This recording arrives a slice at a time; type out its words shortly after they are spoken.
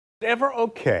Ever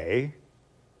okay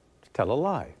to tell a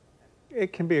lie?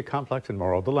 It can be a complex and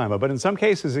moral dilemma, but in some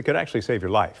cases it could actually save your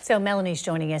life. So Melanie's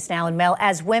joining us now. And Mel,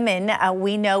 as women,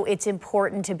 we know it's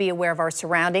important to be aware of our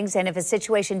surroundings. And if a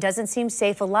situation doesn't seem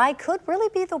safe, a lie could really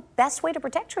be the best way to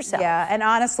protect yourself. Yeah, and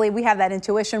honestly, we have that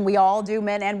intuition. We all do,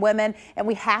 men and women, and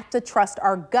we have to trust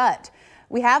our gut.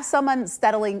 We have some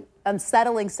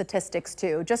unsettling statistics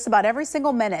too. Just about every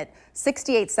single minute,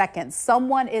 68 seconds,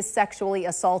 someone is sexually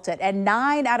assaulted, and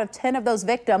 9 out of 10 of those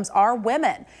victims are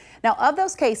women. Now, of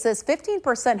those cases,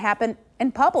 15% happen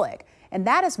in public, and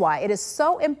that is why it is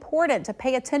so important to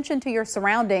pay attention to your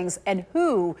surroundings and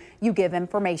who you give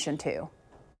information to.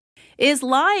 Is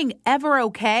lying ever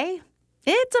okay?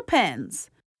 It depends.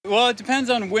 Well, it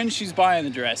depends on when she's buying the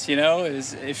dress, you know.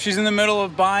 If she's in the middle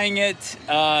of buying it,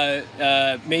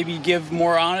 maybe give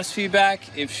more honest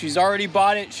feedback. If she's already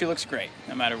bought it, she looks great,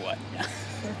 no matter what.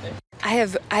 I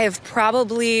have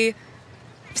probably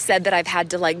said that I've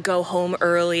had to go home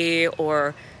early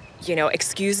or,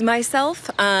 excuse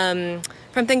myself from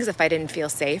things if I didn't feel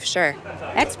safe, sure.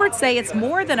 Experts say it's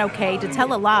more than okay to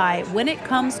tell a lie when it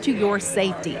comes to your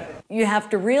safety. You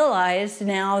have to realize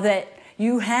now that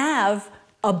you have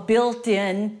a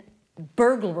built-in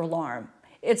burglar alarm.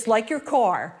 It's like your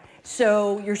car.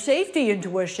 So your safety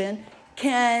intuition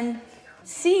can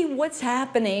see what's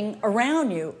happening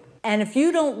around you. And if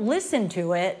you don't listen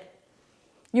to it,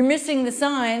 you're missing the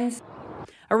signs.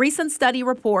 A recent study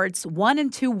reports 1 in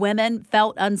 2 women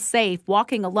felt unsafe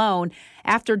walking alone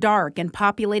after dark in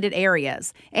populated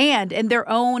areas and in their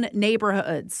own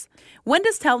neighborhoods. When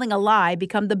does telling a lie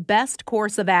become the best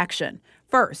course of action?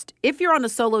 First, if you're on a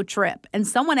solo trip and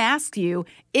someone asks you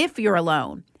if you're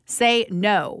alone, say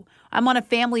no, I'm on a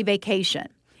family vacation.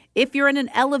 If you're in an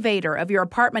elevator of your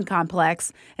apartment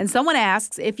complex and someone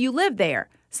asks if you live there,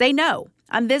 say no,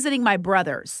 I'm visiting my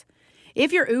brothers.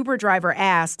 If your Uber driver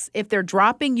asks if they're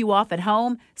dropping you off at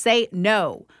home, say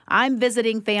no, I'm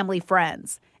visiting family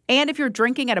friends. And if you're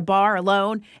drinking at a bar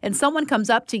alone and someone comes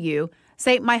up to you,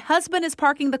 say my husband is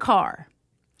parking the car.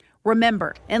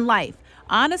 Remember, in life,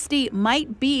 honesty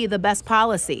might be the best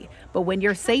policy, but when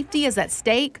your safety is at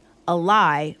stake, a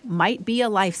lie might be a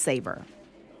lifesaver.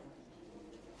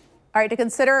 All right, to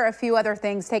consider a few other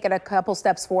things, take it a couple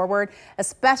steps forward,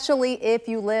 especially if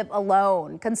you live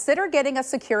alone. Consider getting a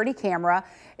security camera,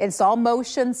 install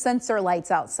motion sensor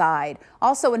lights outside.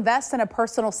 Also, invest in a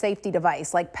personal safety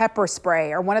device like pepper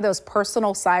spray or one of those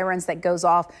personal sirens that goes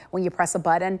off when you press a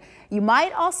button. You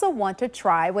might also want to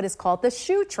try what is called the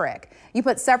shoe trick. You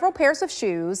put several pairs of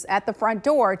shoes at the front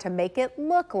door to make it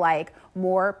look like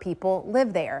more people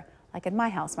live there. Like in my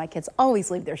house, my kids always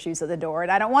leave their shoes at the door,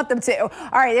 and I don't want them to. All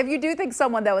right, if you do think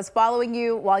someone, though, is following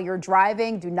you while you're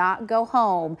driving, do not go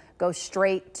home. Go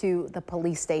straight to the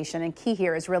police station. And key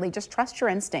here is really just trust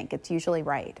your instinct. It's usually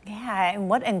right. Yeah, and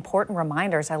what important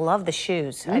reminders. I love the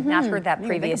shoes. I've not heard that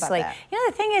previously. You know,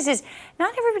 the thing is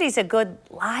not everybody's a good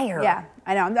liar. Yeah,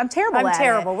 I know. I'm terrible at it. I'm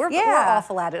terrible. We're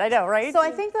awful at it. I know, right? So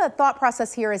I think the thought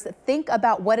process here is think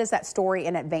about what is that story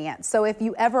in advance. So if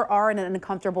you ever are in an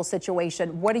uncomfortable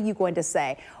situation, what are you going to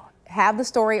say? Have the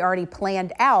story already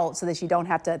planned out so that you don't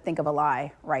have to think of a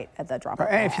lie right at the drop of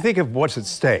a hat. And if you think of what's at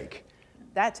stake.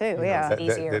 That too, yeah.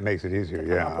 That makes it easier,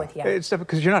 yeah. It's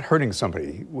because you're not hurting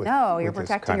somebody. No, you're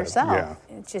protecting yourself.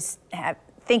 It's just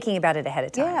thinking about it ahead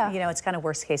of time. Yeah. You know, it's kind of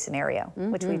worst case scenario,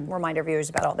 which we remind our viewers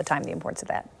about all the time, the importance of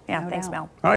that. Yeah, thanks, Mel.